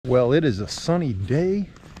Well, it is a sunny day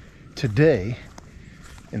today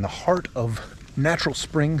in the heart of Natural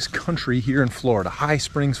Springs country here in Florida, High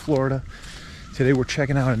Springs, Florida. Today we're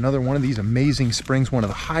checking out another one of these amazing springs, one of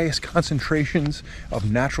the highest concentrations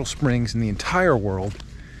of natural springs in the entire world.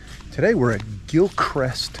 Today we're at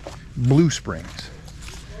Gilchrist Blue Springs.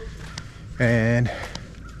 And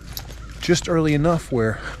just early enough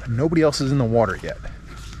where nobody else is in the water yet.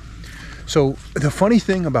 So the funny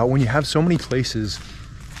thing about when you have so many places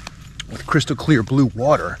with crystal clear blue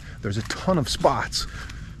water, there's a ton of spots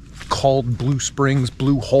called Blue Springs,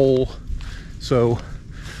 Blue Hole. So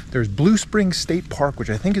there's Blue Springs State Park, which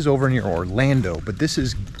I think is over near Orlando, but this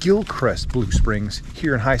is Gilchrist Blue Springs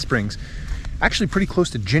here in High Springs. Actually pretty close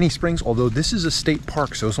to Ginnie Springs, although this is a state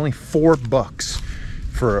park, so it's only $4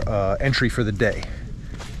 for entry for the day.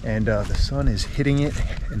 And the sun is hitting it,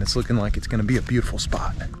 and it's looking like it's gonna be a beautiful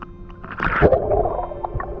spot.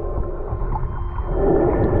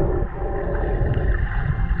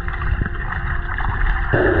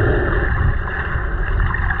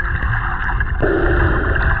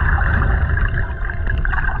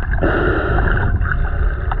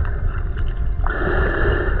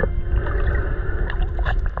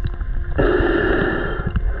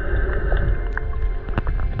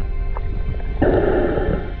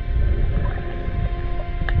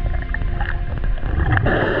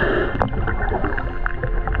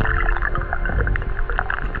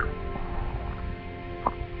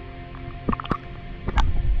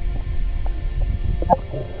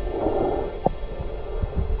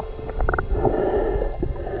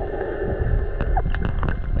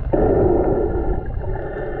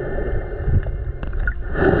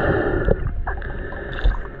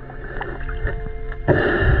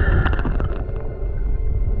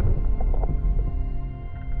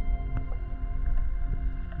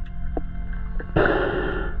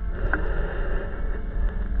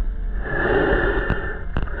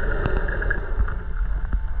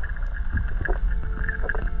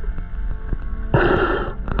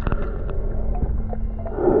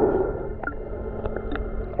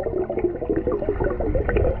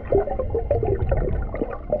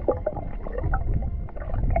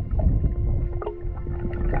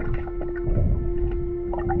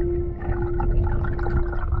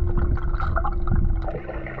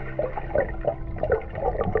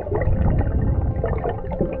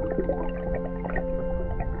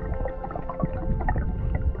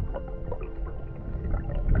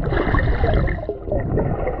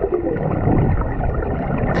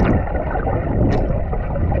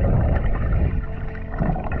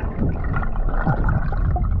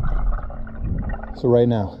 So right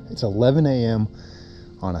now, it's 11 a.m.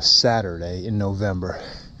 on a Saturday in November.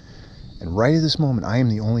 And right at this moment, I am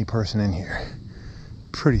the only person in here.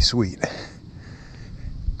 Pretty sweet.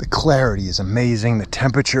 The clarity is amazing. The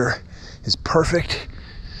temperature is perfect.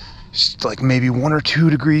 It's like maybe 1 or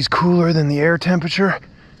 2 degrees cooler than the air temperature.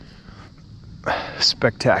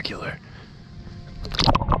 Spectacular.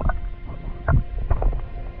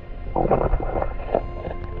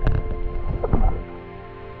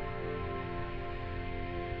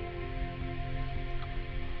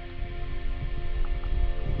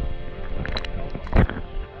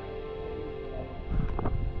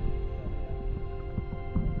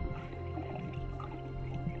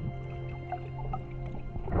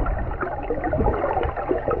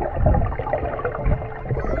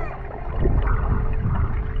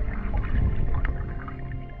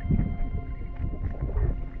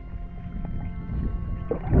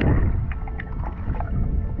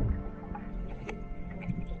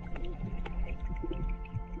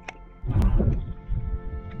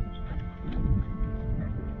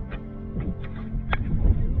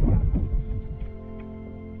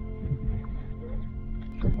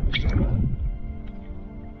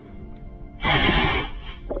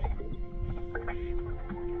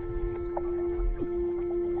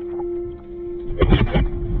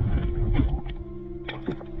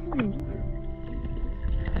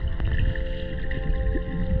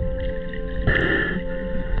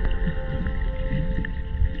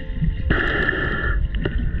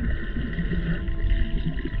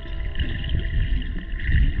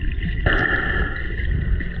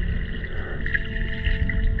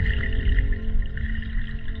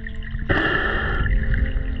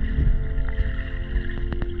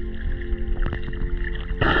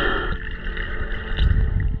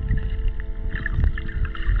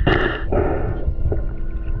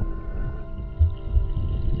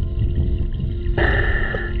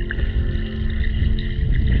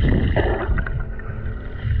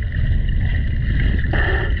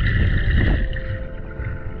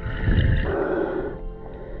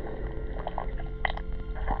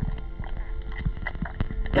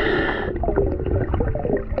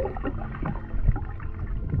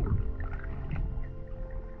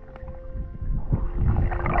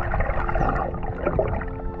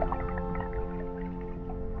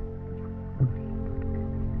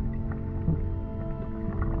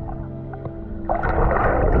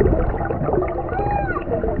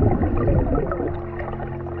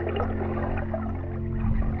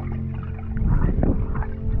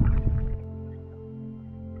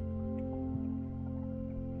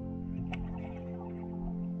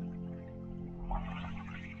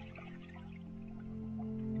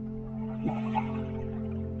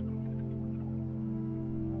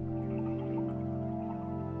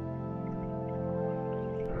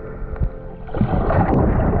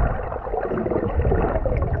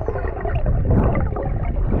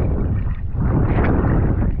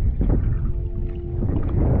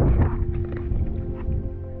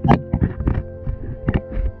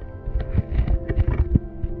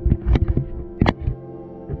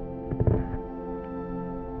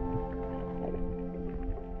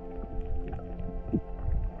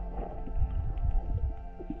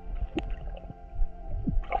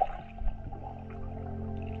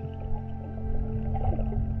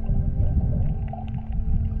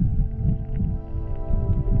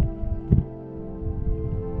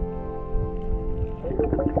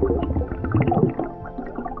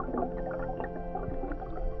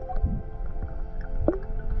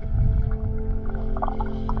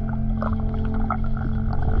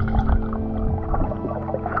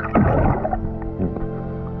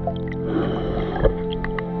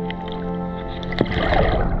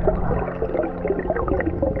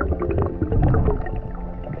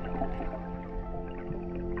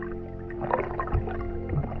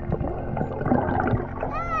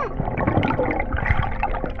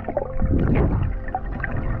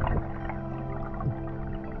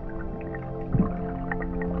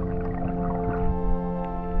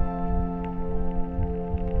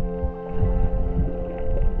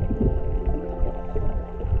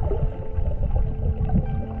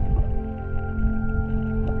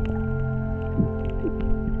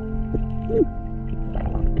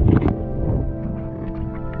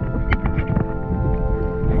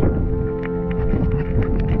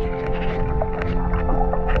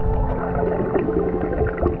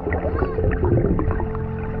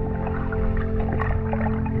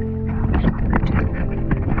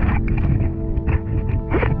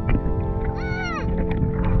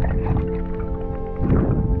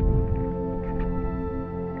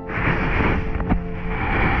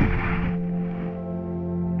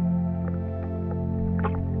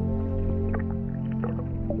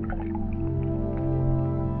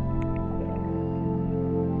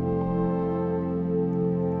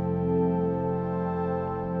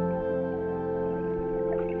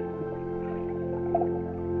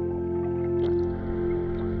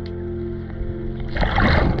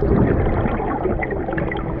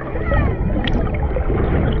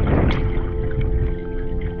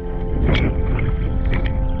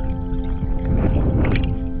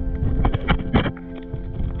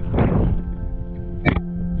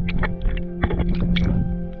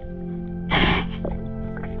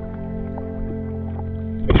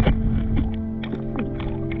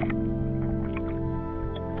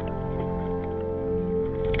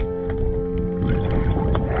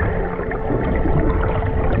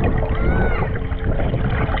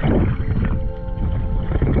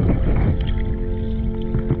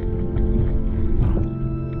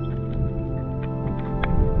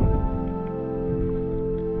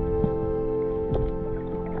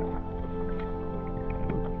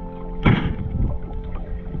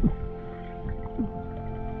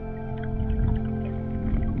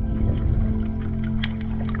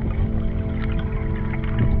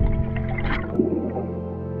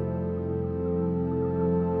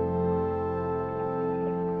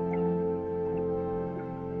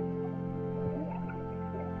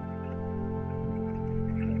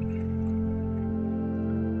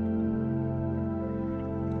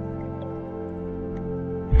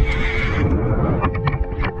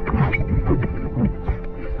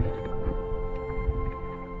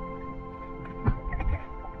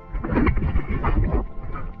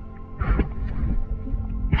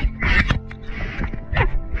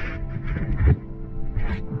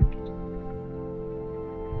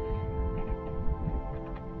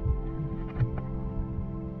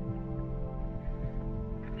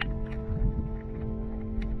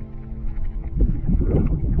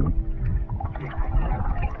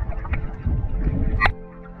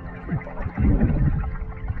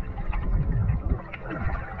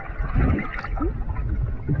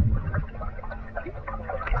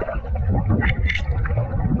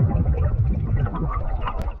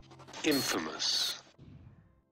 infamous.